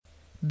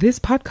This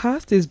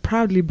podcast is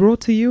proudly brought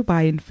to you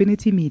by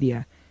Infinity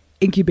Media,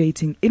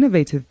 incubating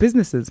innovative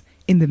businesses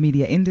in the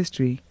media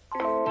industry.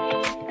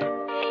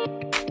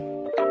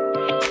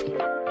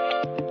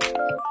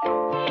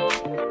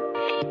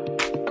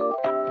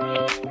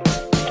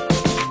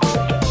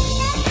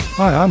 Hi,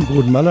 I'm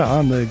Gordon Muller.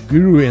 I'm the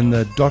guru in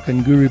the Doc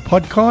and Guru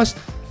podcast.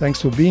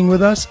 Thanks for being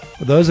with us.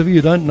 For those of you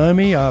who don't know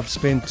me, I've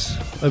spent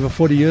over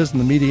 40 years in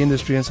the media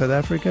industry in South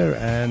Africa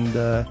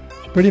and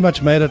pretty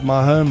much made it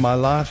my home, my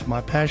life,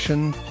 my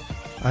passion.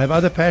 I have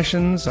other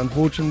passions.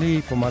 Unfortunately,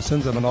 for my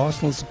sins, I'm an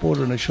Arsenal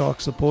supporter and a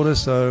Sharks supporter,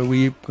 so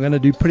we're going to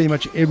do pretty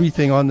much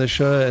everything on the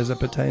show as it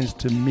pertains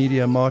to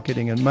media,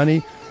 marketing and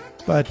money,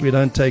 but we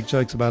don't take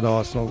jokes about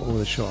Arsenal or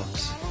the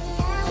Sharks.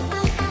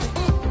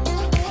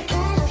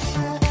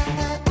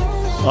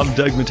 I'm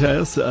Doug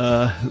Mateus,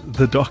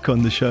 the doc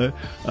on the show.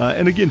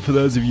 And again, for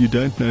those of you who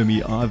don't know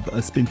me,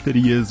 I've spent 30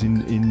 years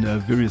in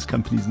various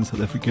companies in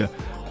South Africa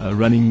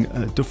running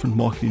different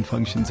marketing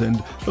functions.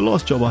 And the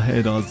last job I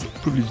had, I was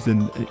privileged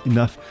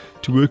enough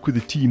to work with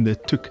a team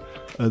that took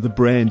the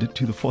brand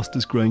to the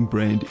fastest growing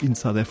brand in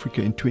South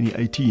Africa in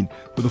 2018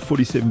 with a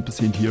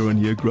 47%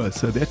 year-on-year growth.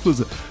 So that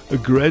was a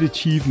great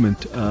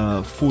achievement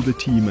for the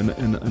team,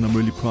 and I'm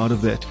really proud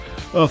of that.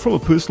 From a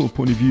personal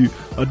point of view,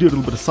 I do a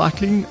little bit of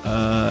cycling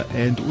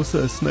and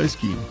also snow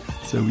skiing,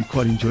 so we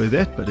quite enjoy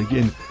that. But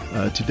again,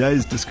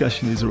 today's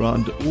discussion is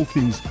around all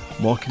things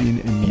marketing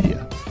and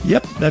media.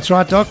 Yep, that's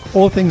right, Doc.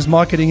 All things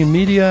marketing and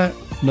media.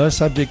 No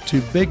subject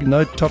too big,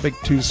 no topic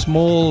too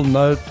small,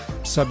 no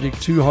subject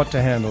too hot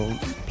to handle.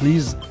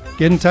 Please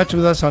get in touch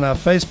with us on our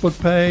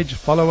Facebook page,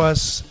 follow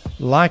us,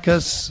 like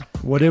us,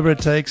 whatever it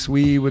takes.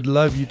 We would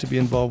love you to be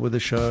involved with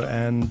the show,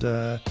 and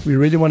we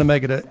really want to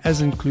make it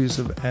as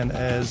inclusive and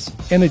as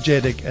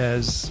energetic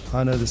as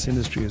I know this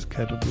industry is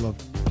capable of.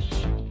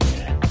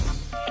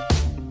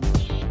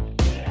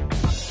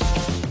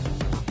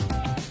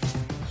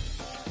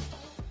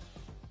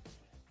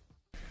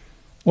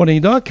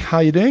 Morning, Doc. How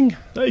are you doing?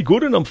 Hey,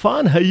 Gordon, I'm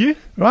fine. How are you?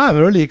 Right, I'm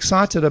really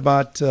excited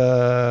about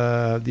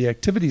the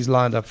activities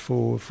lined up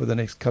for the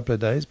next couple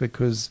of days,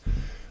 because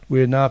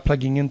we're now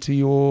plugging into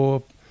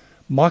your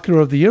Marketer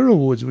of the Year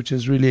Awards, which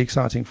is really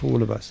exciting for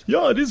all of us.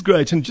 Yeah, it is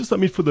great. And just,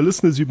 for the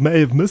listeners who may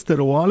have missed that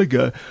a while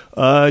ago,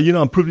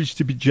 I'm privileged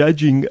to be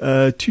judging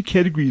two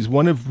categories,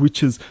 one of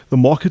which is the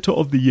Marketer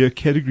of the Year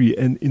category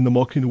and in the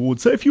Marketing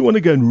Awards. So if you want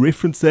to go and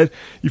reference that,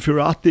 if you're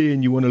out there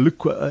and you want to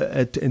look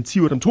at and see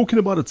what I'm talking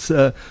about, it's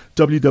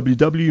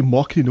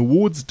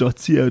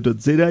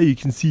www.marketingawards.co.za. You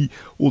can see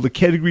all the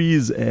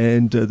categories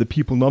and the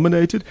people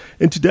nominated.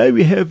 And today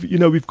we have,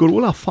 we've got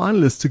all our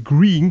finalists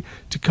agreeing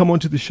to come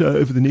onto the show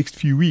over the next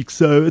few weeks.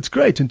 So it's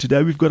great. And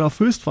today we've got our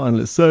first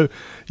finalist. So,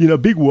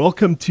 big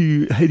welcome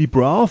to Heidi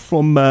Brauer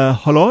from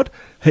Hollard.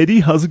 Heidi,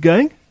 how's it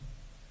going?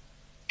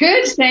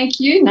 Good, thank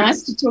you.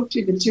 Nice to talk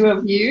to the two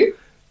of you.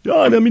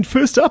 Yeah, and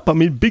first up,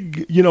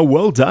 big,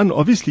 well done,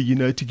 obviously,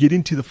 to get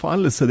into the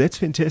finalists. So that's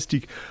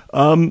fantastic.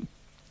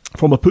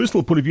 From a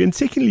personal point of view, and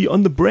secondly,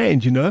 on the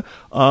brand,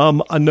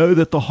 I know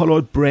that the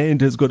Hollard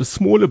brand has got a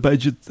smaller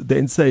budget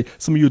than, say,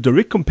 some of your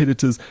direct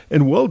competitors,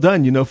 and well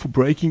done, for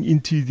breaking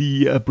into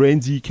the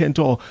Brandsy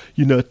Kantar,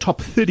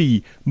 top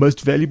 30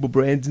 most valuable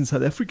brands in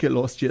South Africa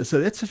last year.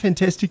 So that's a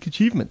fantastic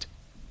achievement.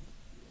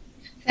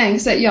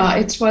 Thanks. Yeah,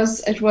 it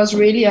was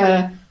really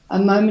a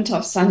moment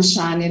of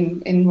sunshine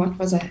in what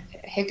was a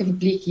heck of a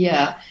bleak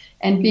year,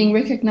 and being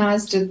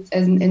recognized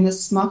in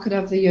this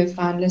Marketer of the Year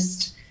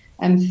finalist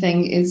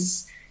thing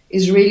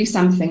is really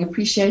something.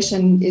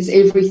 Appreciation is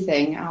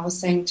everything. I was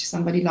saying to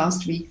somebody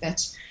last week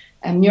that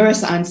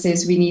neuroscience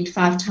says we need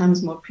 5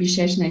 times more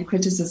appreciation than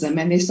criticism,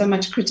 and there's so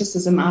much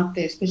criticism out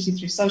there, especially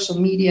through social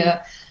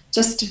media,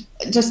 just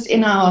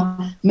in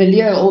our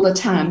milieu all the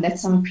time, that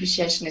some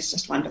appreciation is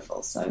just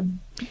wonderful. So,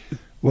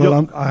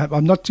 well,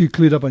 I'm not too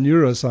clued up on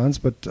neuroscience,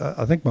 but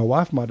I think my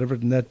wife might have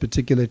written that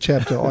particular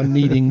chapter on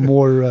needing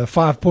more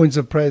 5 points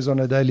of praise on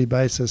a daily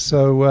basis.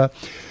 So,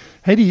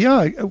 Heidi,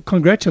 yeah,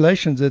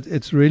 congratulations.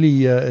 It's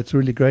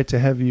really great to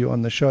have you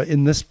on the show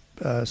in this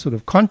sort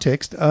of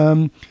context.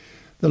 The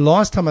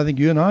last time I think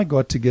you and I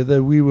got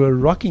together, we were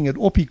rocking at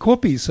Oppie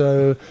Koppie.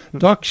 So,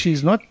 Doc,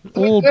 she's not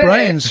all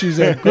brains. She's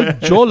a good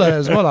jawler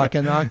as well. I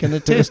can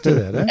attest to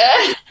that.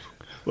 Eh?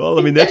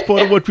 Well, that's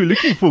part of what we're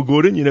looking for,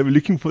 Gordon. We're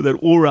looking for that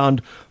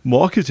all-round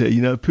marketer,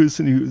 a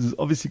person who's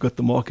obviously got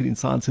the marketing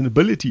science and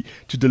ability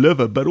to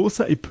deliver, but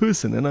also a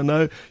person. And I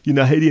know,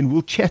 Heidi, and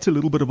we'll chat a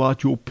little bit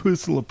about your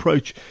personal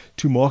approach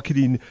to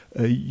marketing,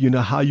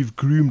 how you've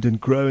groomed and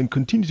grown and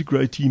continue to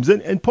grow teams.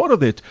 And part of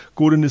that,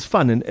 Gordon, is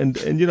fun and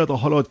the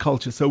Hollard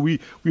culture. So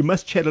we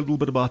must chat a little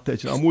bit about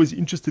that. I'm always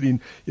interested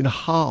in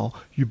how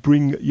you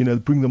bring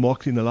the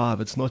marketing alive.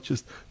 It's not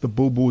just the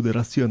billboard that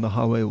I see on the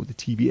highway or the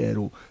TV ad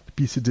or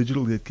piece of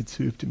digital that could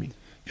serve to me.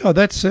 Yeah,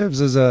 that serves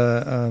as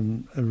a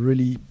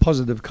really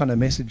positive kind of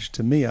message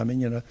to me.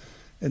 In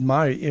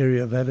my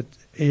era of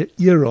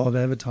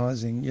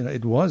advertising,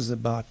 it was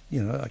about,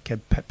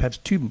 perhaps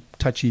too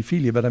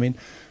touchy-feely, but I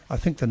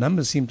think the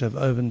numbers seem to have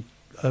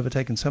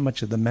overtaken so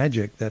much of the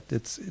magic that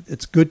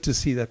it's good to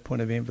see that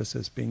point of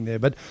emphasis being there.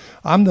 But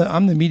I'm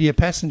the media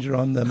passenger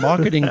on the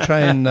marketing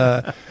train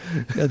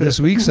this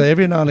week, so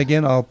every now and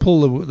again I'll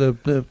pull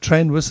the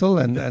train whistle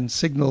and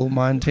signal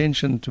my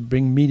intention to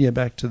bring media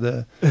back to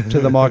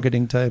the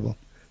marketing table.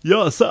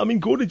 Yeah, so I mean,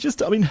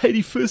 Gordon,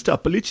 Heidi, first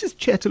up, but let's just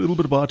chat a little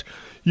bit about,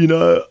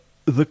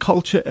 the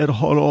culture at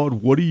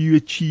Hollard. What are you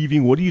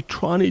achieving? What are you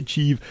trying to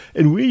achieve?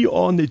 And where you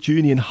are on that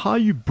journey, and how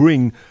you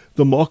bring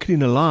the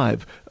marketing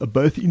alive,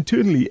 both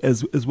internally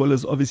as well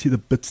as obviously the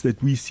bits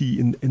that we see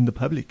in the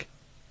public.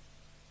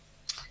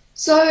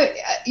 So,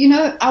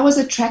 I was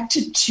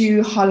attracted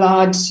to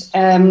Hollard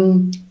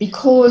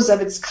because of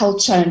its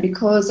culture and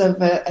because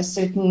of a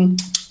certain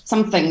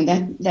something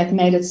that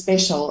made it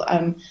special.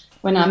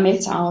 When I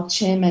met our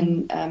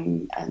chairman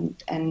and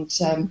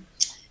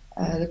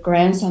the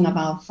grandson of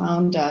our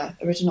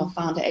original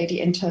founder,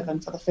 Heidi,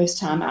 for the first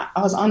time,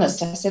 I was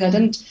honest. I said I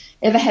didn't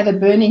ever have a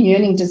burning,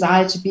 yearning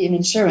desire to be in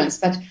insurance,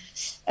 but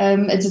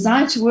a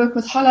desire to work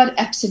with Hollard,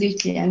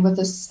 absolutely, and with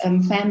this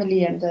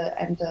family and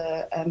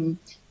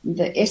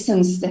the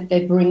essence that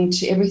they bring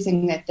to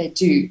everything that they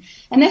do.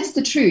 And that's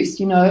the truth,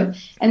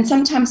 And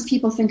sometimes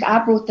people think I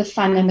brought the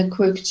fun and the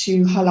quirk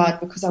to Hollard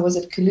because I was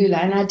at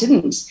Kalula, and I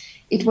didn't.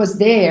 It was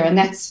there, and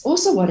that's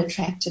also what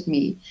attracted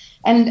me.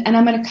 And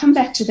I'm going to come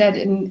back to that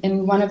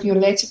in one of your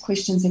later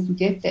questions if we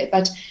get there.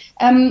 But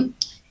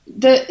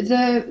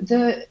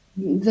the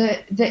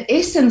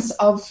essence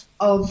of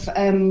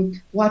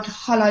what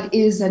Hollard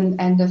is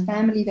and the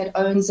family that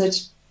owns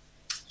it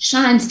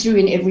shines through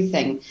in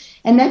everything.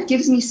 And that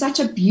gives me such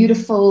a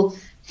beautiful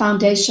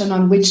foundation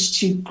on which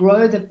to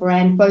grow the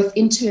brand, both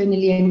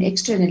internally and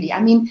externally. I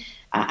mean,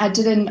 I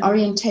did an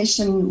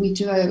orientation. We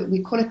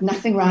call it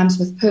Nothing Rhymes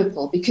with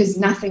Purple, because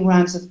nothing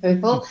rhymes with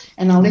purple.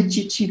 And I'll let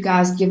you two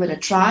guys give it a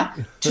try.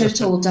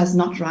 Turtle does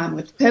not rhyme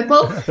with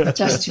purple,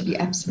 just to be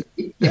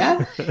absolutely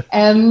clear.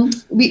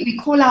 We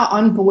call our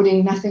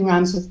onboarding Nothing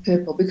Rhymes with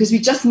Purple because we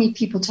just need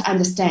people to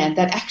understand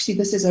that actually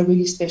this is a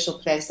really special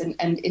place and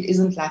it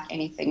isn't like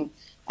anything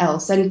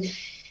else. And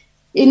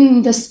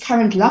in this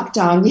current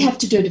lockdown, we have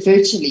to do it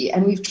virtually,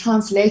 and we've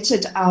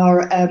translated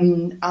our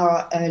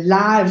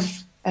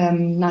live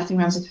Nothing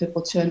Rhymes with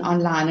Purple to an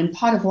online. And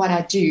part of what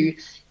I do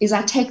is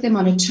I take them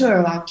on a tour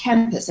of our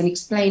campus and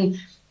explain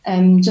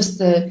just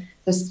the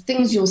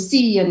things you'll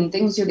see and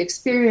things you'll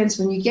experience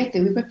when you get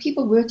there. We've got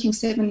people working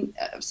 7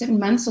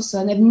 months or so,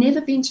 and they've never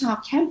been to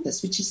our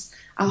campus, which is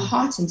our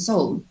heart and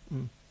soul.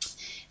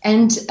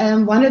 And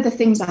one of the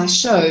things I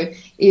show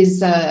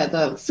is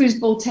the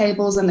foosball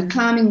tables and the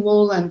climbing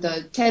wall and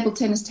the table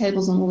tennis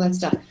tables and all that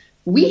stuff.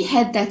 We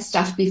had that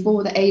stuff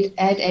before the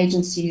ad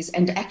agencies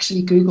and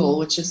actually Google,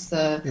 which is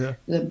the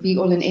be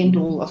all and end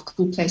all of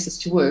cool places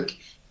to work.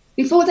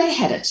 Before they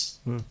had it,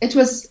 it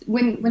was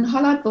when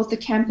Hollard built the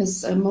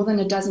campus more than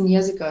a dozen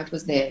years ago. It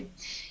was there,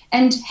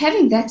 and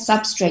having that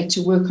substrate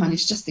to work on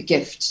is just a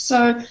gift.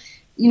 So,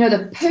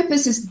 the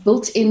purpose is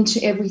built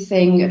into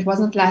everything. It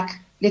wasn't like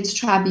let's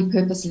try be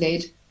purpose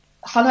led.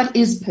 Hollard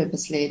is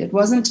purpose led. It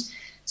wasn't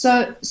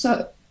so.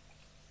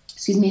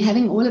 Excuse me,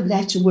 having all of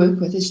that to work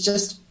with is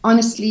just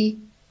honestly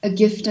a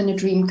gift and a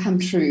dream come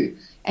true.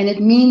 And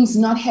it means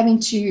not having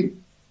to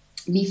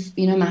be,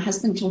 my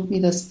husband taught me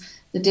this,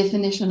 the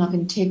definition of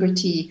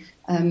integrity,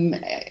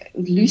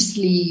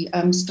 loosely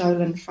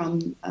stolen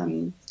from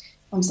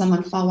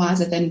someone far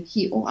wiser than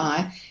he or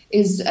I,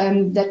 is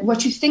that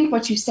what you think,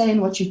 what you say,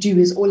 and what you do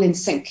is all in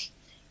sync.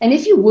 And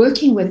if you're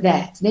working with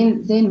that,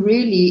 then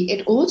really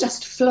it all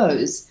just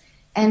flows.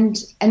 And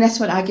that's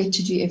what I get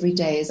to do every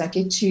day, is I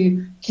get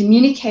to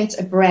communicate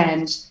a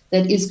brand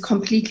that is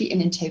completely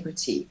in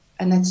integrity.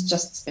 And that's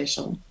just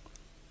special.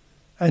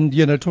 And,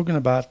 talking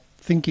about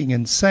thinking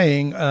and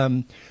saying,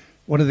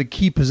 one of the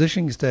key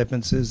positioning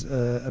statements is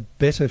a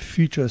better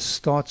future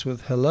starts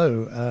with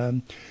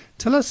hello.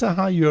 Tell us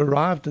how you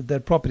arrived at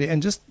that property.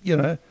 And just,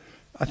 I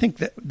think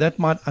that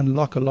might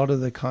unlock a lot of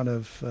the kind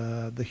of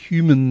the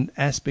human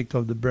aspect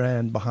of the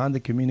brand behind the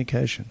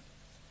communication.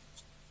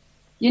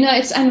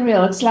 It's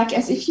unreal. It's like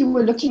as if you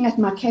were looking at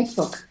my cake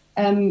book,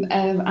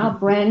 our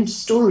brand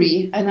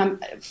story. And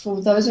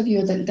for those of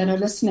you that are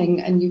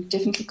listening, and you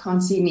definitely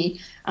can't see me,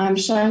 I'm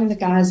showing the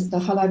guys the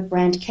Hollard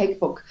brand cake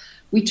book.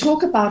 We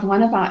talk about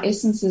one of our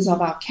essences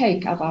of our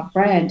cake, of our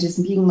brand, is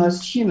being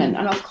most human.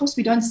 And of course,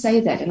 we don't say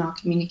that in our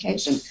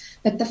communication.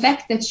 But the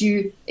fact that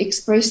you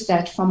express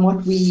that from how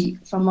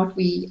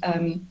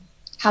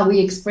we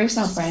express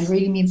our brand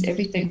really means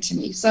everything to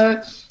me.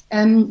 So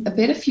a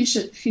better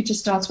future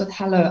starts with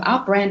hello.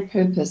 Our brand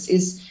purpose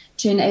is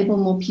to enable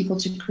more people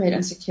to create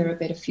and secure a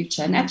better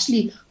future. And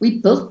actually, we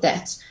built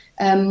that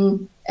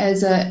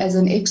as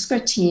an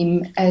expert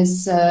team,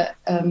 as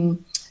an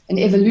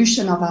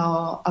evolution of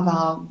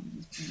our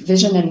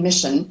vision and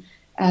mission.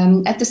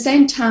 At the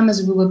same time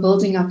as we were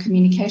building our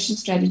communication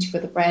strategy for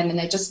the brand, and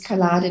they just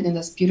collided in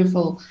this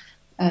beautiful,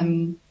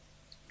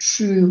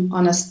 true,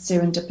 honest,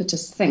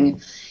 serendipitous thing.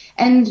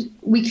 And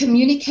we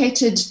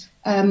communicated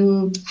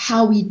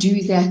how we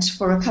do that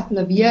for a couple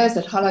of years,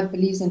 that Hollard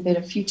believes in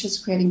better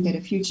futures, creating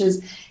better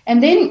futures.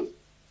 And then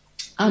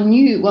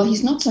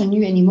he's not so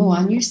new anymore.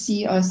 Our new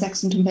CEO,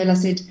 Saxon Tumbela,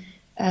 said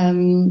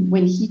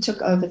when he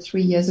took over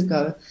 3 years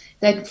ago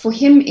that for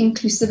him,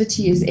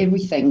 inclusivity is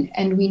everything.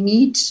 And we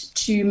need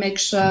to make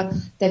sure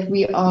that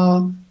we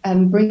are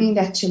bringing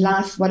that to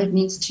life, what it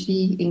means to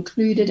be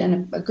included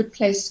and a good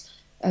place,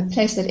 a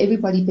place that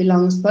everybody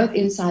belongs, both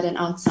inside and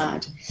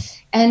outside.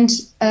 And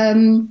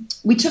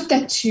we took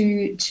that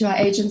to our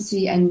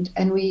agency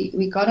and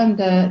we got on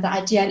the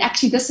idea. And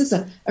actually, this is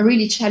a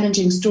really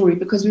challenging story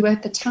because we were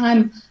at the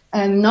time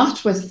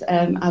not with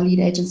our lead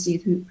agency,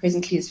 who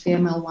presently is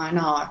Fairmail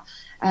Y&R,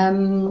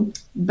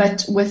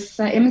 but with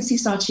M&C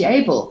Saatchi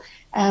Abel,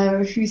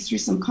 who through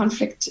some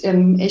conflict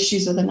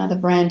issues with another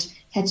brand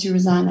had to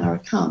resign our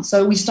account.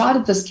 So we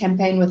started this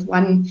campaign with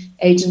one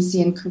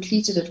agency and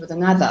completed it with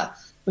another,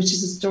 which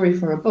is a story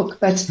for a book.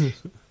 But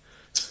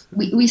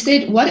we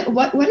said,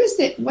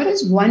 what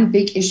is one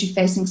big issue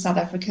facing South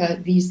Africa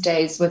these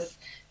days with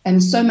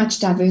so much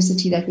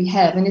diversity that we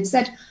have? And it's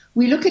that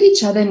we look at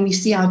each other and we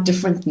see our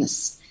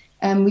differentness.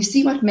 We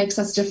see what makes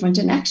us different.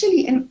 And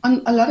actually,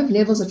 on a lot of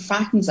levels, it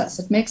frightens us.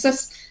 It makes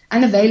us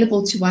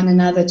unavailable to one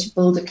another to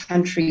build a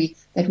country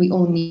that we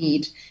all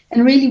need.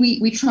 And really,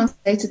 we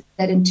translated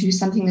that into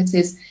something that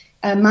says,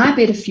 my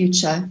better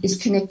future is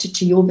connected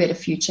to your better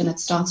future, and it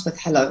starts with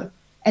hello.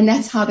 And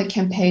that's how the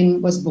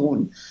campaign was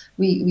born.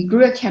 We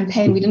grew a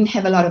campaign. We didn't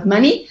have a lot of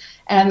money.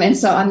 And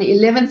so on the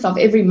 11th of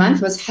every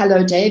month was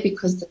Hello Day,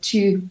 because the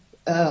two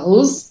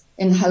L's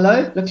in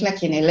hello look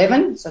like an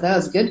 11. So that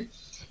was good.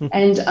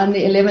 And on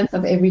the 11th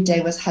of every day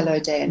was Hello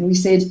Day. And we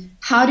said,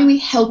 how do we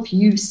help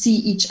you see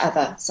each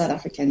other, South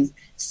Africans?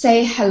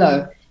 Say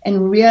hello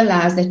and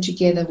realize that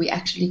together we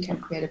actually can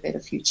create a better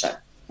future.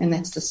 And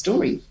that's the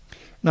story.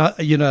 Now,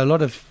 a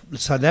lot of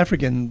South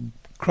African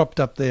cropped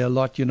up there a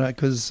lot,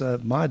 because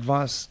my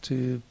advice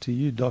to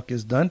you, Doc,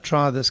 is don't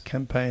try this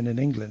campaign in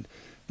England.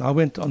 Now, I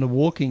went on a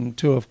walking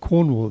tour of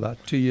Cornwall about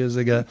 2 years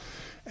ago,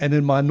 and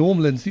in my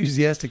normal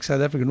enthusiastic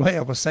South African way,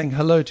 I was saying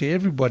hello to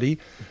everybody,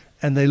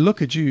 and they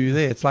look at you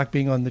there. It's like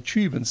being on the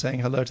tube and saying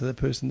hello to the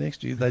person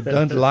next to you. They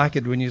don't like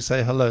it when you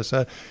say hello.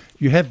 So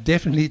you have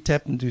definitely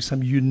tapped into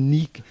some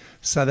unique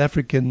South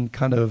African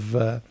kind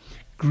of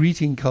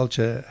greeting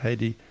culture,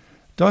 Heidi.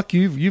 Doc,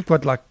 you've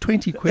got like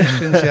 20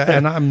 questions here,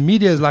 and our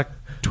media is like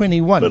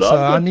 21, so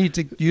I need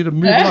you to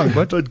move along.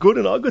 But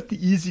Gordon, I got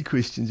the easy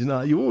questions.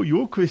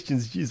 Your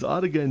questions, geez, I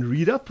had to go and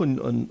read up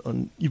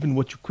on even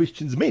what your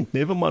questions meant.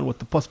 Never mind what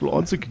the possible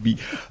answer could be.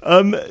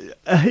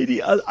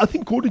 Heidi, I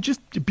think, Gordon,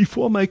 just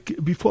before I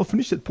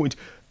finish that point,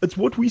 it's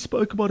what we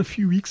spoke about a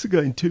few weeks ago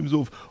in terms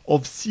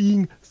of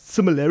seeing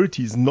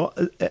similarities, not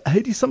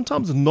Heidi,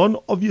 sometimes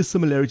non-obvious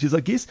similarities.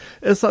 I guess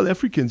as South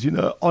Africans,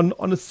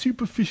 on a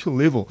superficial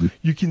level,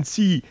 you can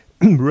see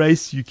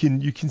race, you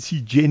can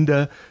see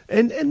gender,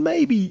 and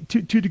maybe to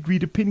a degree,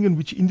 depending on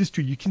which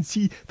industry, you can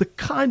see the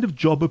kind of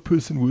job a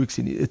person works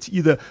in. It's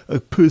either a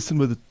person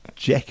with a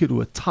jacket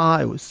or a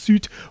tie or a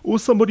suit, or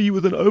somebody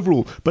with an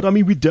overall. But I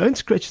mean, we don't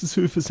scratch the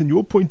surface. And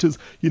your point is,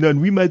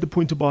 and we made the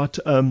point about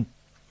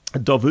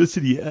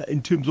diversity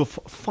in terms of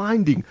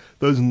finding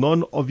those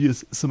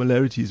non-obvious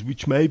similarities,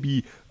 which may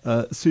be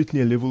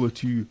certainly a level or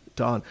two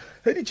down.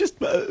 Hey, just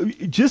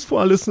for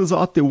our listeners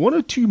out there, one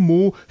or two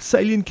more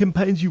salient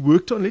campaigns you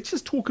worked on. Let's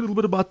just talk a little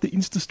bit about the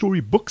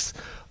Instastory books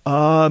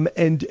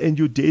and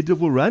your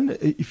Daredevil run,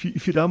 if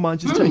you don't mind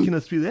just taking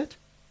us through that.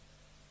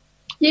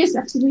 Yes,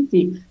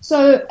 absolutely.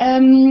 So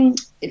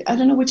I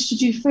don't know which to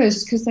do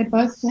first, because they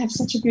both have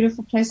such a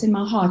beautiful place in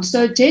my heart.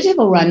 So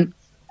Daredevil run,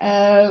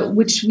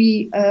 which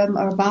we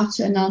are about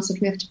to announce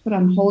that we have to put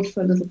on hold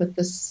for a little bit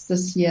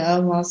this year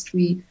whilst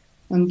we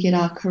get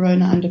our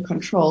corona under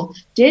control.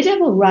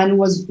 Daredevil Run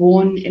was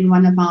born in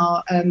one of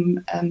our,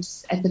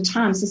 at the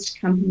time, sister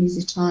company,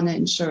 Zitana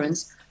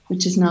Insurance,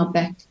 which is now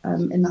back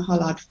in the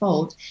Hollard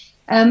fold.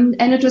 And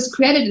it was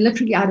created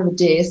literally out of a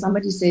dare.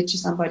 Somebody said to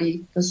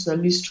somebody, this is a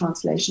loose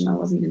translation, I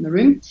wasn't in the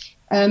room,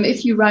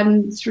 if you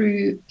run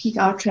through peak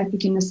hour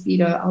traffic in a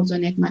Speedo, I'll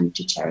donate money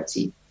to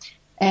charity.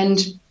 And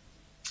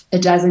a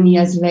dozen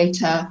years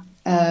later,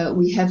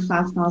 we have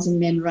 5,000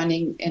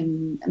 men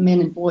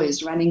and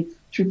boys running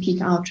through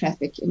peak hour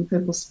traffic in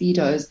purple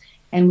Speedos.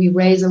 And we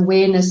raise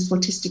awareness for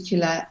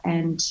testicular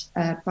and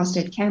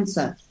prostate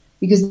cancer,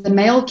 because the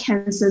male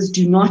cancers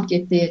do not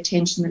get the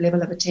attention, the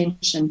level of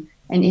attention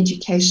and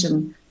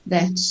education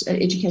that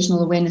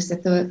educational awareness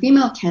that the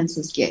female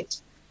cancers get.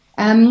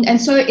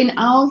 And so in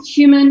our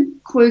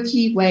human,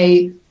 quirky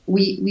way,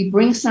 we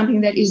bring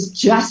something that is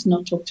just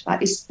not talked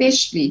about,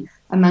 especially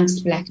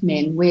amongst Black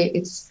men, where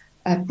it's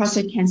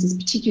prostate cancer is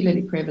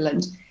particularly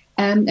prevalent.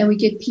 And we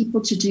get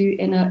people to do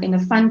in a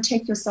fun,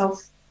 take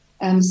yourself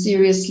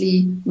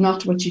seriously,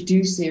 not what you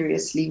do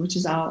seriously, which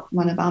is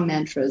one of our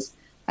mantras.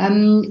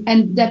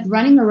 And that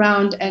running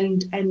around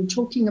and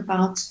talking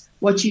about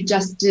what you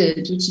just did,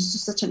 which is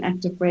just such an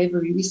act of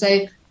bravery. We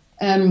say,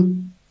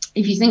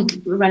 if you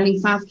think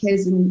running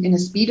 5Ks in a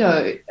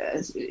Speedo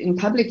in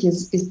public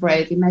is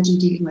brave, imagine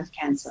dealing with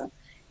cancer.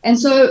 And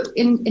so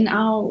in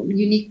our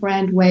unique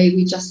brand way,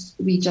 we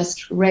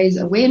just raise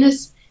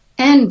awareness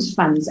and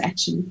funds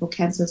actually for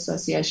Cancer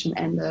Association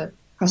and the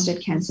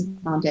Prostate Cancer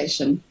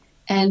Foundation.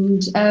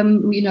 And,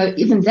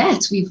 even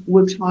that, we've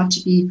worked hard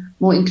to be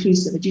more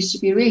inclusive. It used to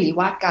be really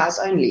white guys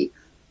only.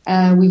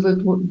 We've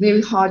worked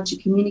very hard to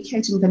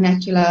communicate in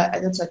vernacular.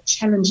 That's a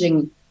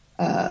challenging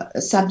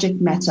subject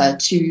matter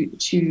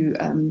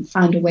to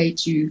find a way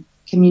to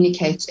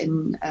communicate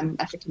in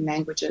African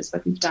languages,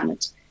 but we've done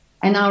it.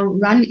 And our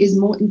run is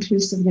more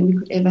inclusive than we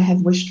could ever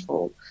have wished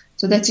for.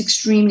 So that's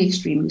extremely,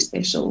 extremely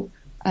special.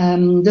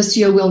 This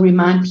year we'll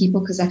remind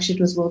people, because actually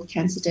it was World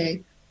Cancer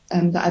Day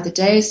the other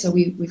day, so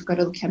we've got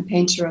a little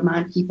campaign to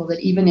remind people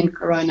that even in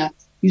Corona,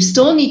 you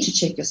still need to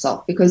check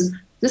yourself, because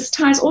this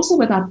ties also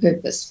with our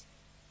purpose.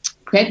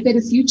 Create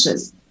better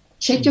futures.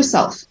 Check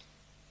yourself.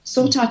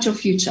 Sort out your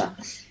future.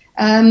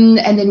 And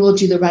then we'll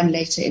do the run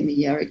later in the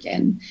year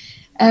again.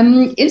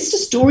 Insta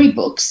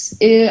storybooks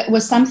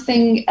was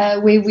something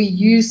where we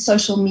use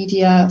social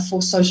media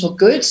for social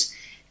good.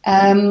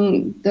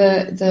 The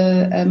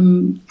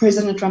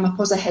President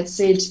Ramaphosa had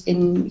said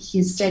in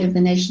his State of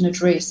the Nation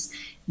address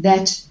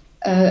that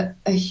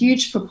a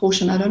huge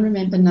proportion, I don't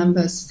remember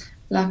numbers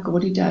like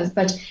Gordy does,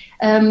 but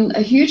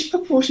a huge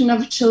proportion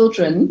of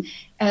children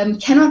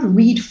cannot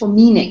read for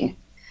meaning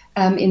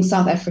in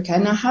South Africa.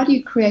 Now, how do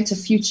you create a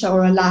future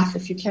or a life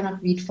if you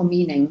cannot read for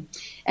meaning?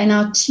 And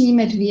our team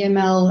at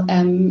VML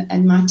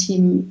and my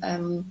team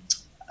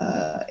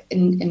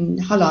in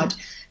Hollard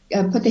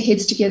put their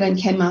heads together and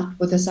came up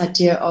with this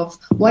idea of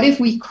what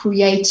if we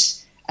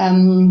create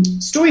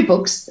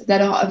storybooks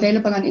that are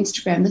available on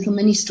Instagram, little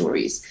mini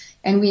stories.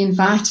 And we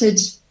invited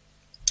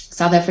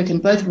South African,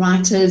 both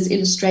writers,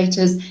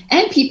 illustrators,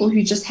 and people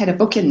who just had a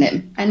book in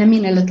them, and I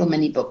mean a little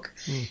mini book,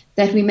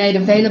 that we made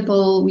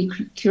available. We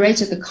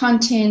curated the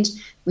content,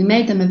 we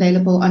made them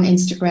available on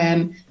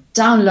Instagram,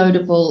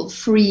 downloadable,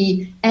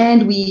 free,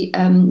 and we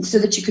so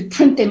that you could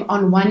print them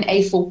on one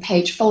A4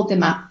 page, fold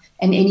them up,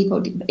 and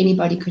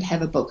anybody could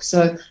have a book.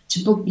 So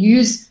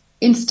use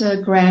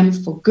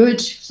Instagram for good,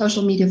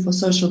 social media for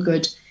social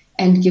good,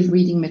 and give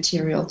reading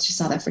material to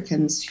South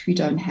Africans who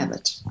don't have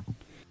it.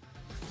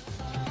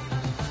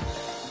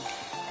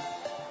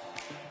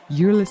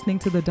 You're listening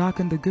to The Doc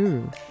and the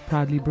Guru,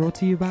 proudly brought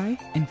to you by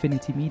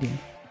Infinity Media.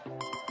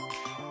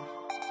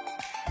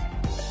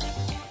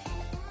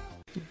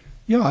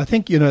 Yeah, I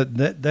think,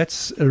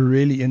 that's a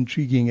really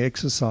intriguing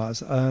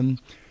exercise. And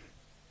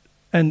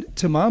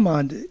to my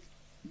mind,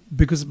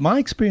 because my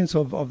experience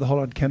of the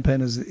Hollard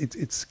campaign is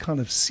it's kind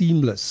of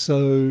seamless.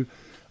 So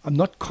I'm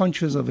not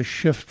conscious of a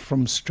shift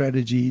from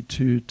strategy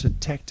to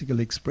tactical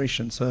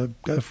expression. So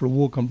go for a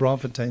walk on Brauer,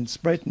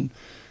 Spruit.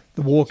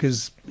 The walk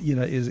is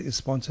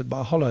sponsored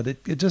by Hollard.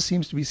 It just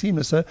seems to be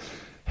seamless. So,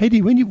 Heidi,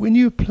 when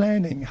you're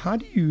planning, how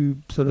do you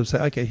sort of say,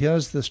 okay,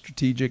 here's the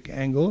strategic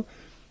angle,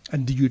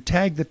 and do you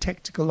tag the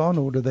tactical on,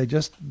 or do they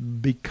just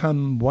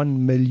become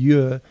one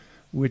milieu,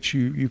 which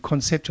you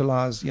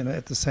conceptualize,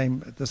 at the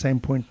same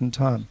point in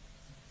time?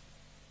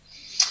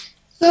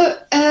 So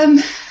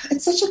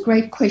it's such a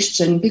great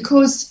question,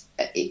 because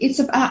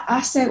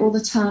I say all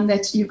the time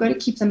that you've got to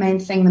keep the main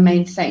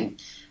thing.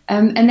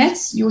 And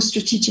that's your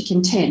strategic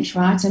intent,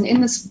 right? And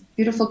in this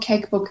beautiful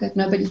cake book that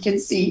nobody can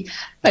see,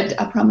 but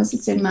I promise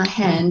it's in my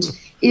hand,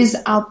 is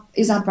our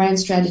brand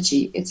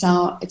strategy. It's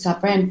our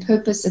brand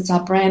purpose. It's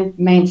our brand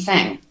main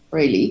thing,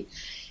 really.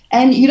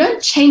 And you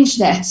don't change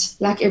that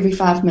like every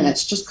 5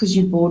 minutes just because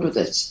you're bored with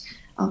it.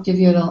 I'll give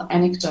you a little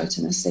anecdote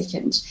in a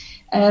second.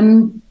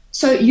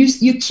 So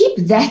you keep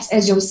that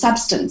as your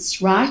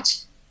substance,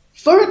 right?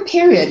 For a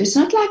period. It's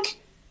not like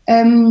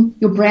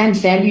your brand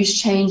values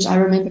change. I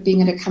remember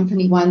being at a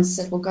company once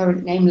that will go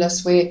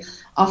nameless, where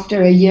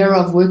after a year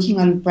of working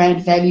on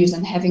brand values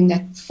and having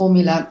that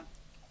formula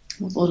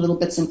with all little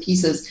bits and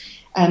pieces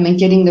and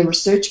getting the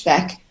research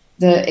back,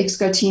 the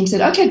Exco team said,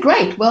 okay,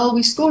 great. Well,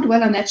 we scored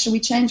well on that. Shall we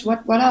change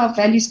what are our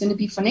values going to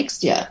be for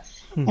next year?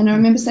 And I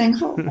remember saying,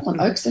 hold on,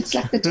 Oaks, that's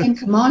like the 10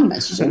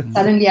 Commandments. You should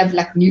suddenly have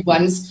like new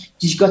ones.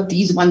 You got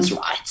these ones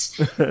right.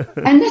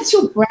 And that's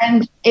your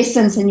brand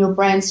essence and your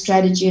brand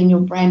strategy and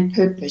your brand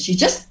purpose. You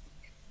just,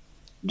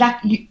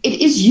 it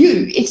is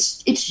you.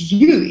 It's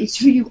you. It's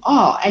who you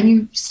are. And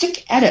you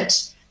stick at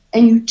it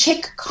and you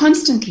check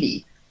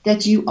constantly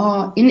that you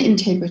are in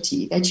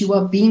integrity, that you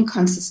are being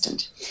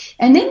consistent.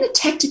 And then the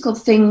tactical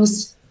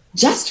things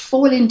just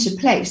fall into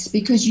place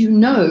because you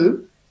know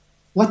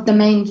what the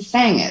main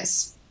thing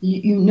is.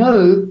 You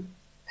know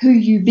who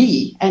you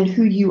be and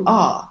who you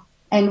are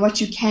and what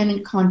you can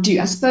and can't do.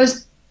 I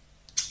suppose,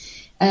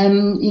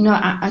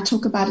 I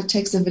talk about it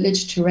takes a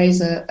village to raise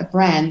a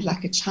brand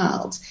like a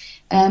child.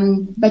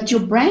 But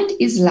your brand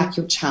is like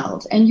your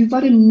child, and you've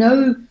got to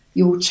know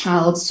your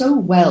child so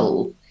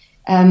well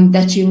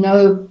that you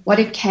know what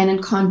it can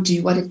and can't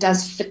do, what it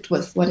does fit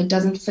with, what it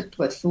doesn't fit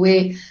with,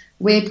 where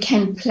it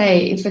can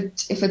play, if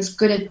it's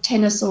good at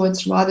tennis or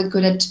it's rather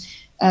good at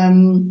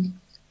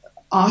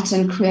art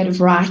and creative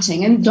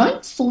writing, and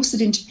don't force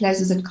it into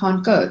places it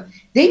can't go.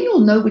 Then you'll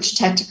know which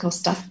tactical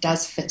stuff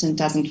does fit and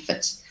doesn't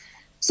fit.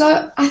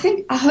 So I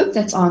hope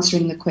that's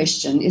answering the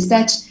question, is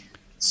that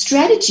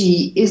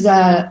strategy is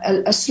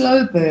a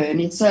slow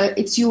burn.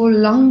 It's your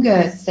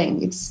longer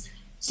thing.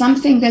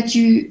 something that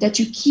you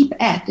keep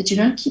at, that you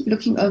don't keep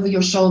looking over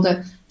your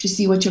shoulder to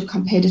see what your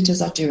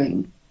competitors are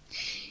doing.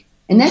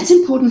 And that's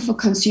important for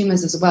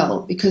consumers as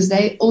well, because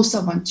they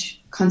also want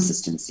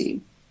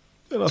consistency.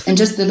 And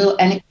just the little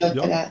anecdote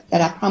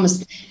that I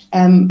promised,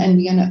 and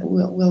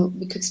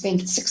we could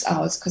spend 6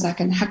 hours because I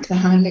can hack the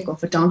hind leg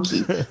off a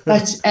donkey.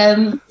 But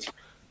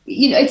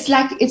it's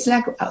like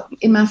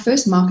in my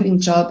first marketing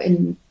job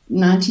in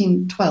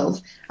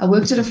 1912, I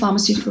worked at a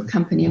pharmaceutical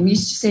company, and we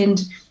used to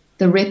send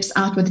the reps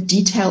out with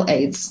detail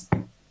aids.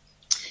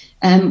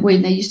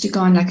 When they used to go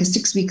on like a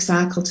 6-week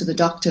cycle to the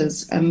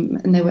doctors, and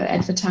they were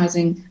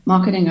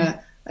marketing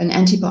an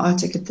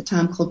antibiotic at the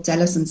time called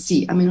Dalacin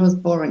C. I mean, it was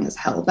boring as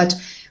hell, but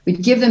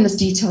we'd give them this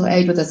detail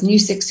aid with this new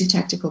sexy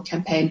tactical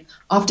campaign.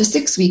 After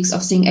 6 weeks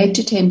of seeing 8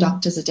 to 10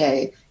 doctors a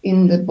day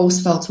in the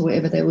Bosveld or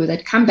wherever they were,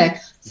 they'd come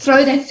back,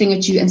 throw that thing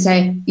at you and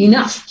say,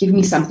 enough, give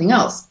me something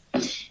else.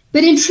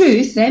 But in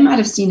truth, they might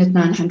have seen it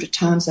 900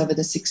 times over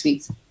the 6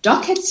 weeks.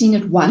 Doc had seen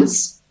it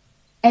once,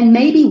 and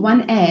maybe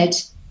one ad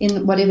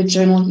in whatever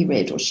journal he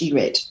read or she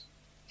read.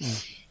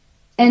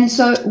 And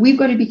so we've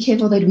got to be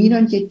careful that we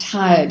don't get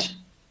tired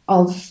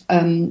of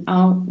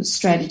our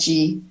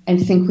strategy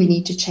and think we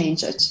need to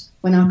change it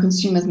when our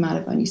consumers might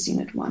have only seen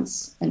it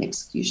once, an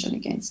execution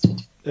against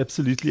it.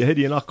 Absolutely,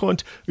 Heidi, and I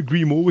can't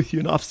agree more with you.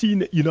 And I've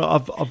seen,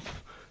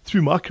 I've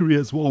through my career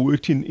as well,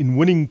 worked in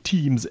winning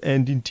teams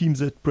and in teams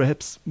that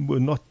perhaps were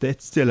not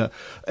that stellar.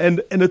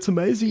 And it's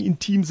amazing in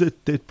teams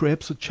that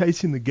perhaps are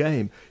chasing the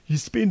game. You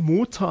spend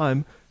more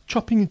time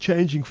chopping and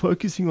changing,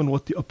 focusing on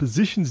what the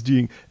opposition's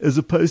doing, as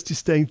opposed to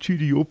staying true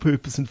to your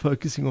purpose and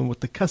focusing on what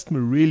the customer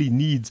really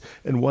needs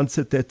and wants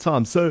at that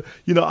time. So,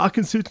 I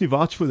can certainly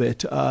vouch for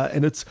that.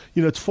 And it's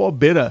far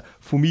better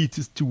for me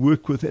to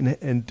work with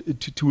and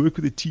to work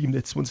with a team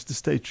that wants to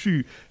stay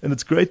true. And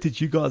it's great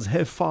that you guys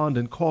have found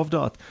and carved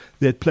out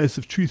that place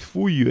of truth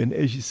for you. And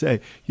as you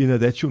say,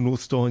 that's your North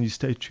Star, and you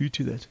stay true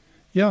to that.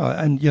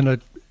 Yeah. And,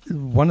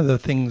 one of the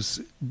things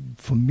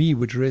for me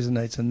which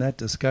resonates in that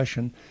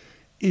discussion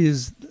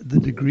is the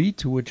degree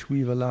to which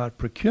we've allowed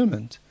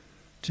procurement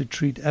to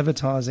treat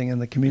advertising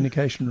and the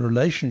communication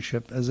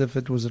relationship as if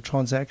it was a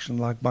transaction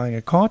like buying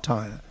a car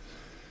tire.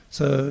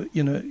 So,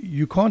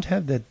 you can't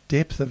have that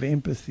depth of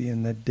empathy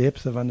and that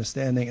depth of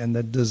understanding and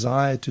that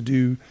desire to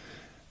do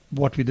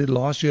what we did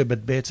last year,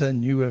 but better,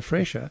 newer,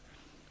 fresher,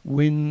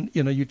 when,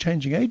 you're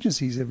changing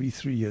agencies every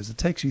 3 years. It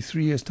takes you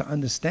 3 years to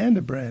understand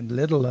a brand,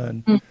 let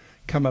alone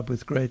come up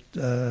with great,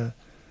 sort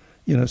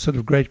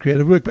of great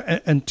creative work.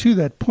 And to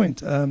that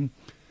point,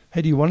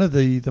 Heidi, one of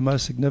the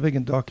most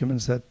significant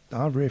documents that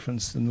I've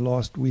referenced in the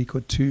last week or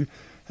two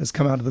has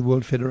come out of the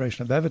World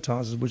Federation of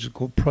Advertisers, which is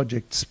called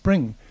Project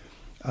Spring.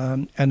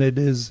 And it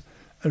is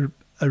a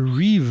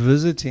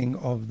revisiting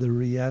of the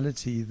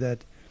reality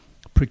that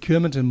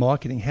procurement and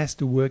marketing has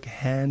to work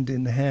hand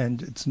in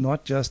hand. It's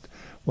not just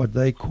what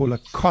they call a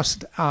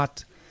cost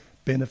out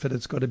benefit.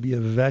 It's got to be a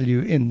value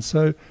in.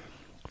 So,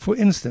 for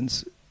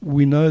instance,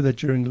 we know that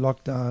during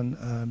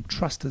lockdown,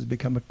 trust has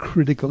become a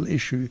critical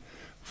issue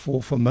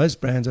for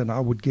most brands, and I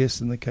would guess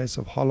in the case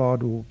of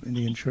Hollard or in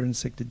the insurance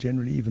sector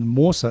generally even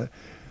more so.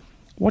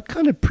 What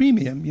kind of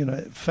premium,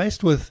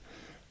 faced with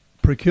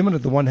procurement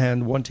at the one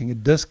hand wanting a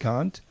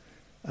discount,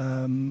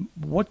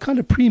 what kind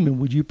of premium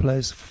would you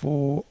place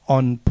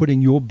on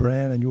putting your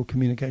brand and your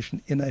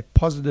communication in a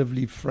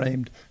positively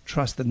framed,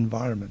 trusted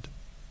environment?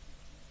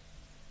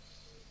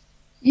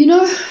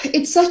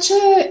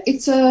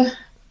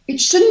 It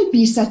shouldn't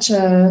be such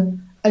a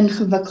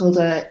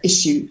ingewikkelde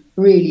issue,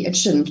 really. It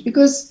shouldn't,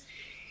 because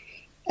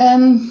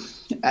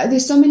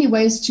there's so many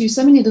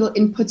little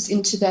inputs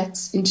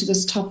into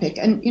this topic.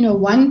 And,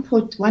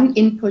 one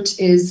input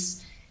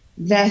is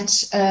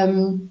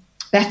that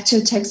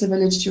Baxter takes a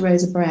village to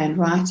raise a brand,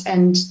 right?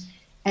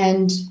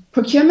 And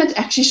procurement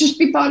actually should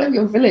be part of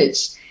your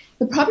village.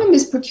 The problem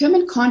is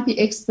procurement can't be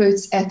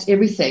experts at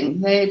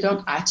everything. They're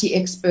not IT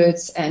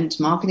experts and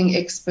marketing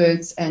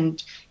experts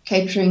and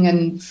catering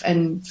and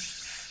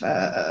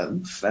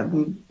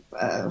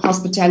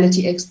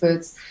hospitality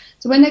experts.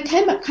 So when they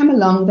come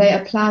along, they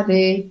apply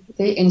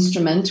their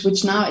instrument,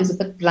 which now is a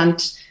bit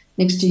blunt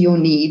next to your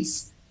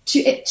needs, to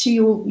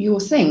your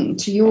thing,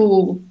 to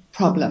your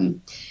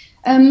problem.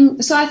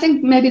 So I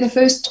think maybe the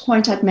first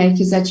point I'd make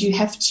is that you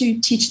have to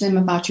teach them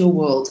about your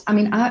world. I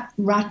mean,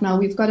 right now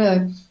we've got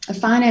a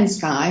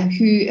finance guy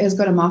who has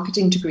got a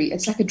marketing degree.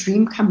 It's like a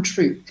dream come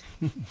true,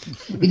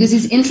 because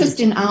his interest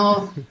in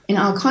our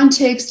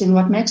context, in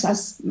what makes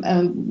us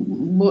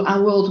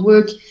our world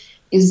work,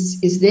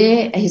 is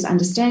there. His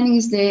understanding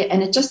is there,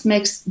 and it just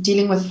makes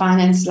dealing with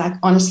finance, like,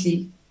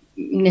 honestly,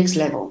 next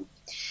level.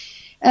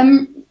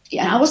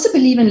 I also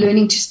believe in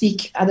learning to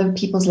speak other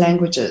people's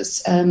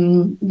languages,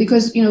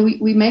 because,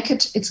 we make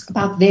it's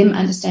about them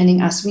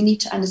understanding us. We need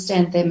to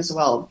understand them as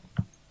well.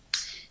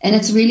 And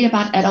it's really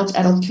about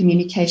adult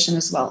communication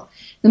as well.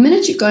 The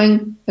minute you're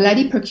going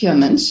bloody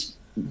procurement,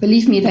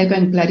 believe me, they're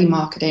going bloody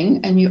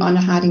marketing, and you are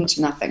hiding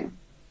to nothing.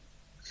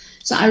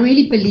 So I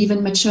really believe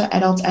in mature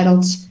adult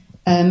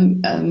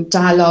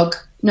dialogue,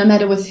 no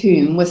matter with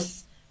whom,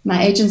 with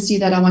my agency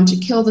that I want to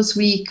kill this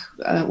week,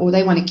 or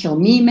they want to kill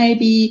me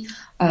maybe,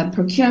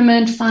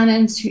 procurement,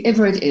 finance,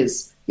 whoever it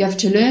is. You have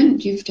to learn,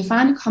 you have to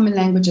find a common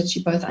language that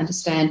you both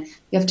understand.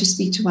 You have to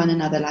speak to one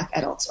another like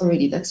adults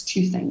already. That's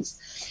two things.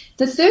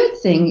 The third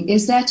thing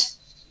is that,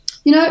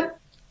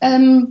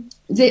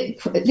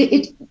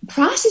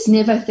 price is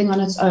never a thing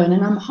on its own.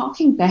 And I'm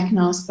harking back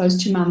now, I suppose,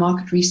 to my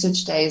market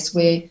research days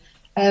where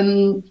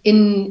in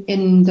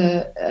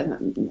the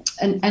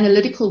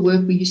analytical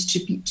work we used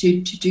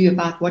to do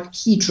about what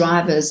key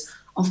drivers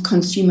of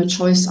consumer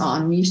choice are.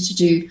 And we used to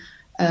do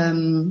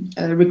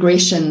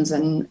regressions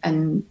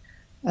and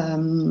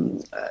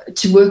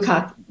to work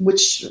out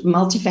which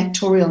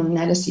multifactorial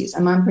analyses.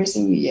 Am I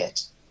impressing you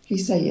yet?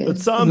 Please say yes. It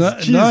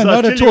sounds no,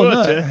 not at all.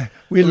 No.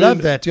 We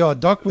love that. Yeah,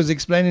 Doc was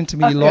explaining to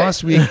me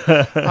last week.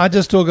 I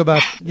just talk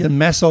about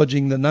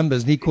massaging the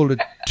numbers, and he called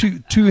it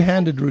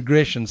two-handed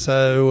regression.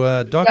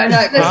 So Doc,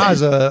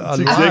 eyes are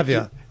live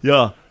here.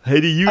 Yeah.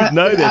 Heidi, you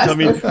know that. I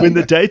mean, when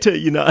the data,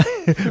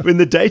 when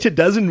the data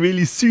doesn't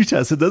really suit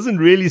us, it doesn't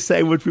really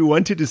say what we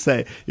wanted to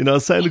say.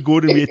 Say to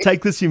Gordon, we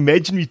take this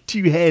imaginary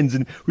two hands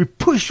and we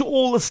push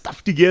all the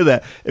stuff together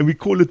and we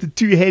call it the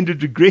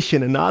two-handed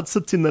regression. And now it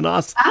sits in the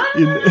nice...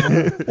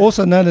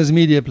 also known as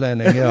media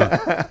planning,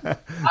 yeah.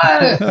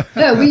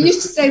 No, we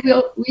used to say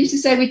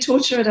we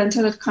torture it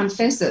until it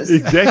confesses.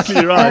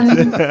 Exactly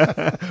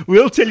right.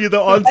 We'll tell you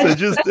the answer.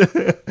 Just give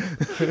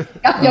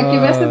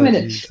us a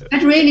minute. Geez.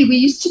 But really, we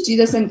used to do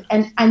this, and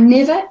I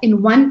never,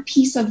 in one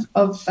piece of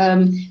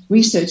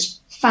research,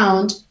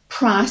 found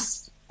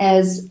price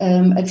as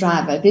a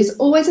driver. There's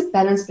always a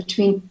balance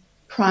between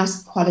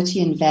price, quality,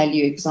 and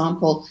value.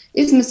 Example,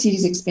 is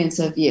Mercedes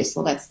expensive? Yes,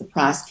 well, that's the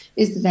price.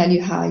 Is the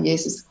value high?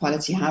 Yes. Is the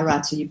quality high?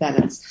 Right, so you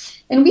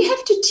balance. And we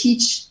have to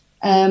teach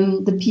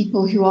the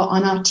people who are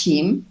on our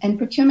team, and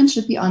procurement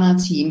should be on our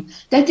team,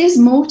 that there's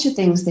more to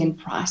things than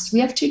price. We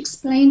have to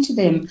explain to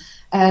them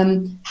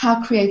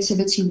how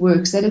creativity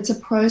works, that it's a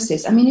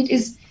process. I mean, it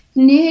is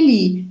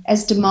nearly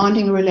as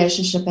demanding a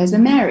relationship as a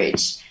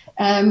marriage.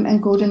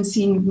 And Gordon's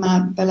seen my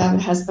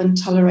beloved husband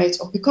tolerate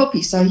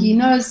opi-kopi, so he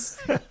knows,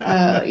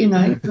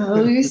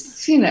 he's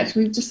seen it.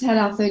 We've just had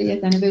our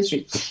 30th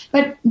anniversary.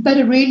 But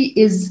it really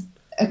is,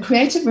 a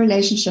creative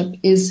relationship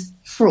is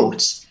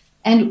fraught.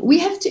 And we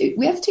have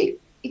to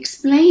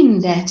explain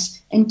that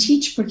and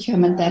teach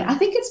procurement that. I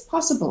think it's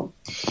possible.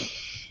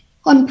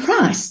 On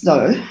price,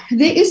 though,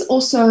 there are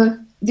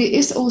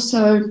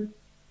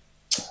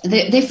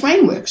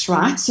frameworks,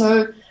 right?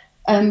 So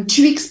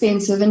too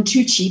expensive and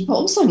too cheap are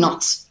also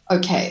not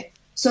okay.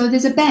 So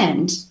there's a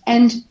band,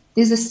 and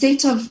there's a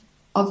set of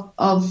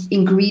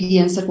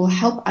ingredients that will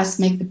help us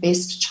make the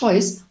best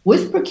choice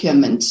with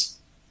procurement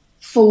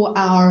for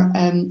our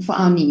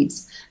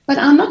needs. But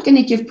I'm not going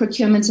to give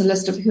procurement a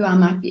list of who I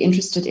might be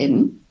interested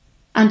in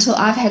until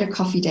I've had a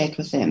coffee date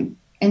with them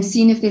and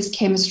seen if there's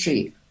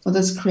chemistry for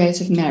this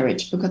creative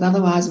marriage, because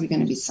otherwise we're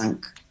going to be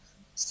sunk.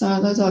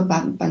 So those are a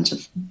bunch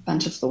of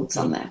thoughts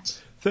on that.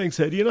 Thanks,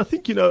 Heidi. And I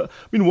think,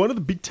 one of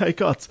the big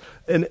takeouts,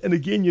 and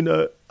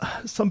again,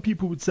 some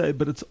people would say,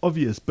 but it's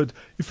obvious. But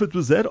if it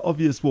was that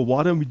obvious, well,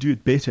 why don't we do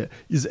it better?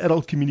 Is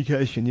adult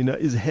communication,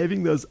 is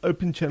having those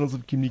open channels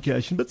of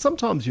communication. But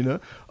sometimes,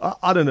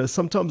 I don't know,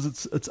 sometimes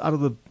it's out of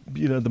the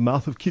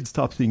mouth of kids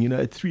type thing.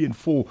 At 3 and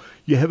 4,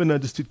 you haven't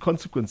understood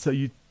consequence. So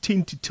you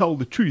tend to tell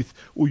the truth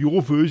or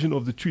your version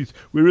of the truth.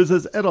 Whereas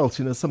as adults,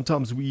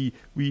 sometimes we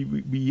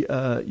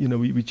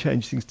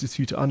change things to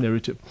suit our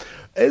narrative.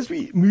 As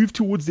we move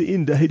towards the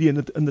end, Heidi, and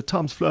the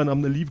time's flown,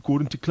 I'm going to leave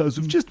Gordon to close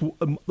with just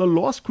the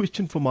last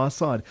question from my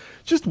side.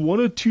 Just 1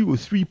 or 2 or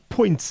 3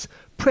 points,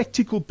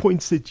 practical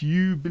points that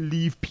you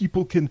believe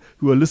people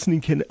who are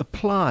listening can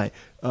apply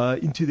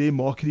into their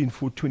marketing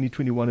for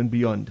 2021 and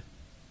beyond.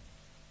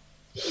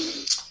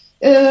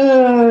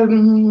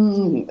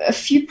 A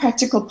few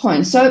practical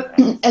points. So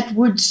it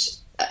would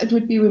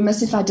be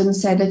remiss if I didn't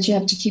say that you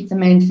have to keep the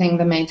main thing,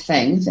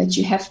 that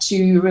you have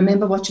to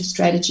remember what your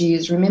strategy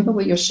is, remember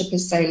where your ship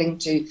is sailing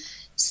to,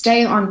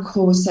 stay on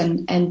course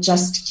and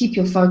just keep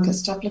your focus,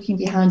 stop looking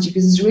behind you,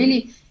 because it's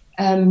really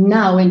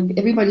now when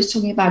everybody's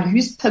talking about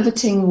who's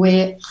pivoting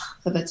where,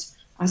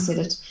 I said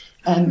it,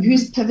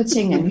 who's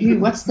pivoting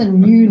and what's the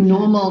new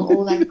normal,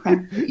 all that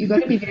crap. You've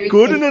got to be very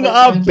Gordon and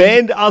I have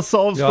banned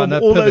ourselves from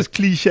all those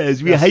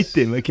cliches. We hate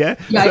them, okay?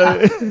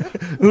 Yeah, so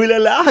we'll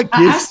allow a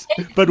guess,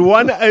 but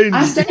one only.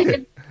 I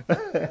say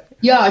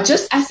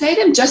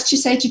them just to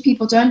say to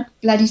people, don't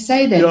bloody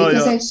say them,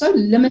 because they're so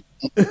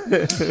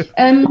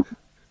limited.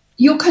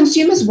 Your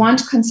consumers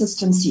want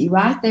consistency,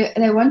 right?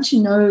 They want to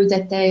know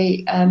that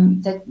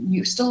that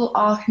you still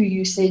are who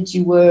you said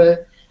you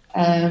were,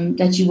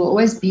 that you will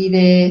always be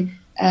there.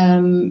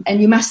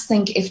 And you must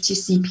think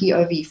FTC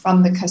POV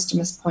from the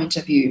customer's point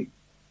of view.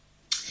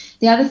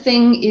 The other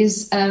thing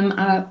is,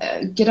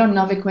 Gidon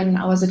Novik, when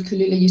I was at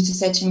Kulula, used to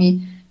say to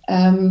me,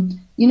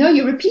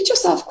 you repeat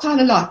yourself quite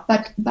a lot,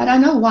 but I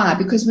know why,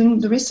 because when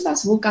the rest of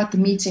us walk out the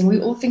meeting,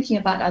 we're all thinking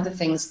about other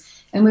things.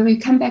 And when we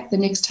come back the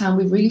next time,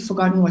 we've really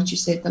forgotten what you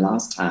said the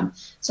last time.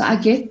 So I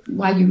get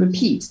why you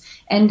repeat.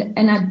 And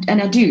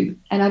I do.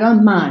 And I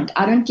don't mind.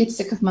 I don't get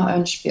sick of my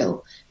own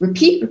spiel.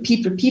 Repeat.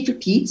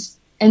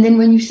 And then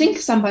when you think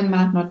someone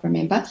might not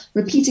remember,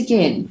 repeat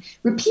again.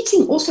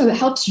 Repeating also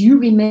helps you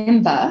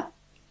remember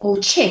or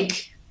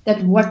check that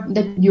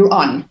you're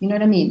on. You know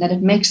what I mean? That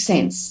it makes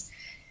sense.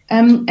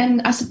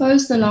 And I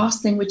suppose the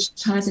last thing which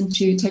ties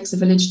into Takes a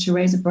Village to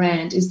Raise a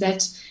Brand is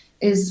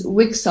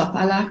WIGSOP.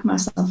 I like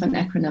myself an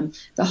acronym.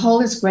 The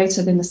whole is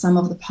greater than the sum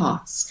of the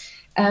parts.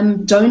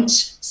 Don't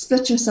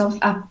split yourself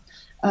up.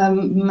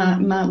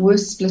 My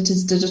worst split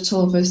is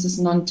digital versus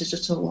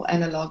non-digital or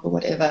analog or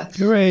whatever.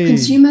 Hooray.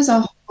 Consumers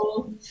are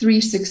whole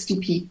 360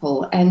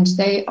 people, and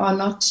they are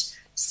not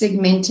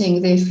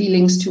segmenting their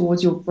feelings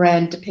towards your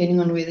brand depending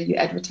on whether you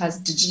advertise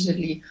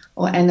digitally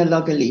or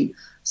analogically.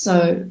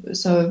 So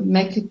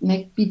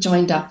be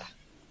joined up.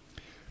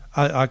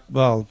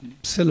 Well,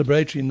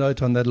 celebratory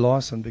note on that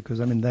last one,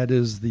 because I mean that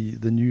is the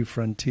new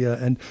frontier.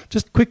 And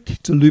just quick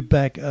to loop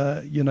back,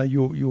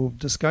 your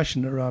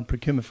discussion around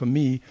procurement for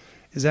me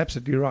is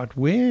absolutely right.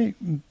 Where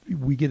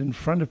we get in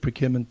front of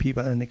procurement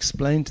people and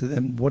explain to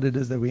them what it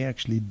is that we're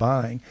actually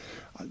buying,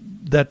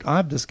 that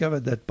I've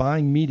discovered that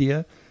buying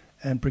media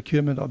and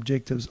procurement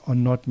objectives are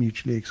not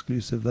mutually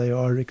exclusive. They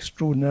are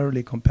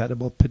extraordinarily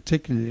compatible,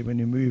 particularly when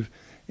you move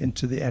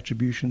into the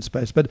attribution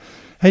space. But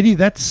Heidi,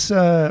 that's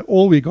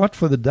all we got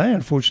for the day,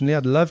 unfortunately.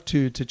 I'd love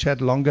to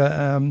chat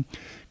longer.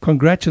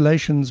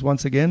 Congratulations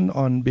once again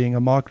on being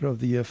a Marketer of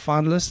the Year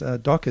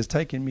finalist. Doc has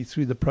taken me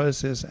through the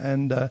process,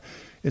 and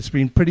it's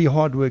been pretty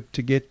hard work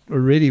to get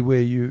already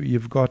where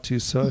you've got to.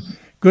 So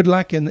good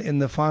luck in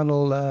the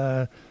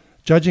final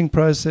judging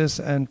process,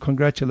 and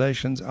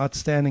congratulations,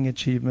 outstanding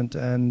achievement,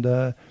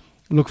 and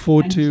look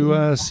forward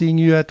to seeing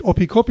you at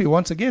Opikopi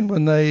once again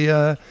when they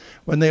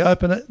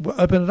open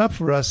it up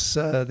for us.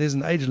 There's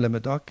an age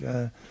limit, Doc.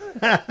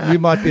 You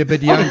might be a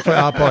bit young for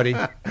our party.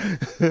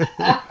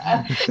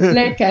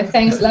 Lekker,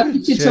 thanks.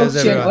 Lovely to talk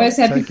to you. Always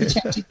happy to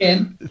chat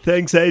again.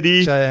 Thanks,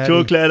 Heidi.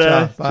 Talk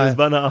later. Bye.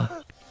 Bye.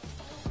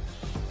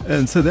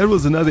 And so that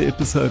was another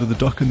episode of The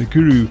Doc and the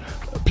Guru.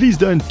 Please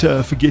don't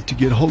forget to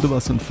get hold of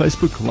us on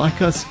Facebook,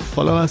 like us,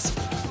 follow us,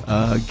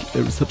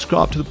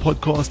 subscribe to the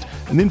podcast.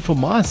 And then from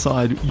my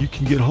side, you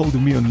can get hold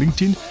of me on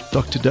LinkedIn,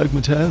 Dr. Doug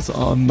Mataz.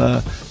 I'm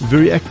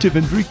very active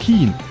and very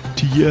keen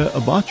to hear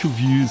about your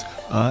views,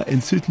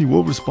 and certainly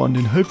will respond,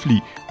 and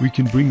hopefully we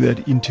can bring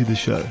that into the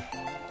show.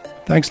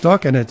 Thanks,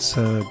 Doc. And it's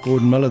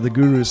Gordon Miller, the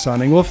Guru,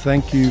 signing off.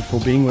 Thank you for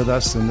being with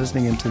us and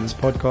listening into this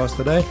podcast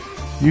today.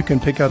 You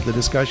can pick up the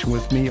discussion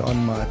with me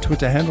on my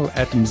Twitter handle,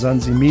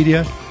 @Mzansi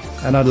Media.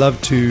 And I'd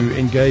love to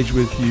engage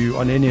with you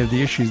on any of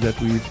the issues that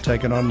we've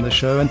taken on in the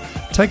show. And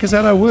take us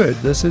at our word.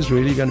 This is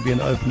really going to be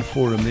an open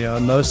forum. There are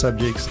no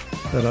subjects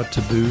that are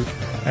taboo.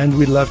 And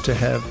we'd love to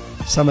have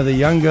some of the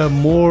younger,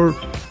 more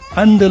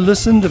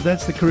under-listened, if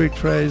that's the correct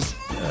phrase,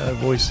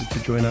 voices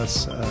to join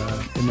us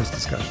in this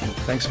discussion.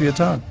 Thanks for your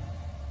time.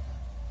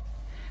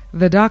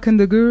 The Doc and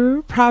the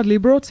Guru, proudly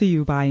brought to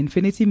you by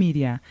Infinity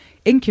Media,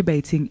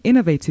 incubating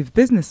innovative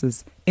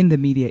businesses in the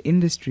media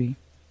industry.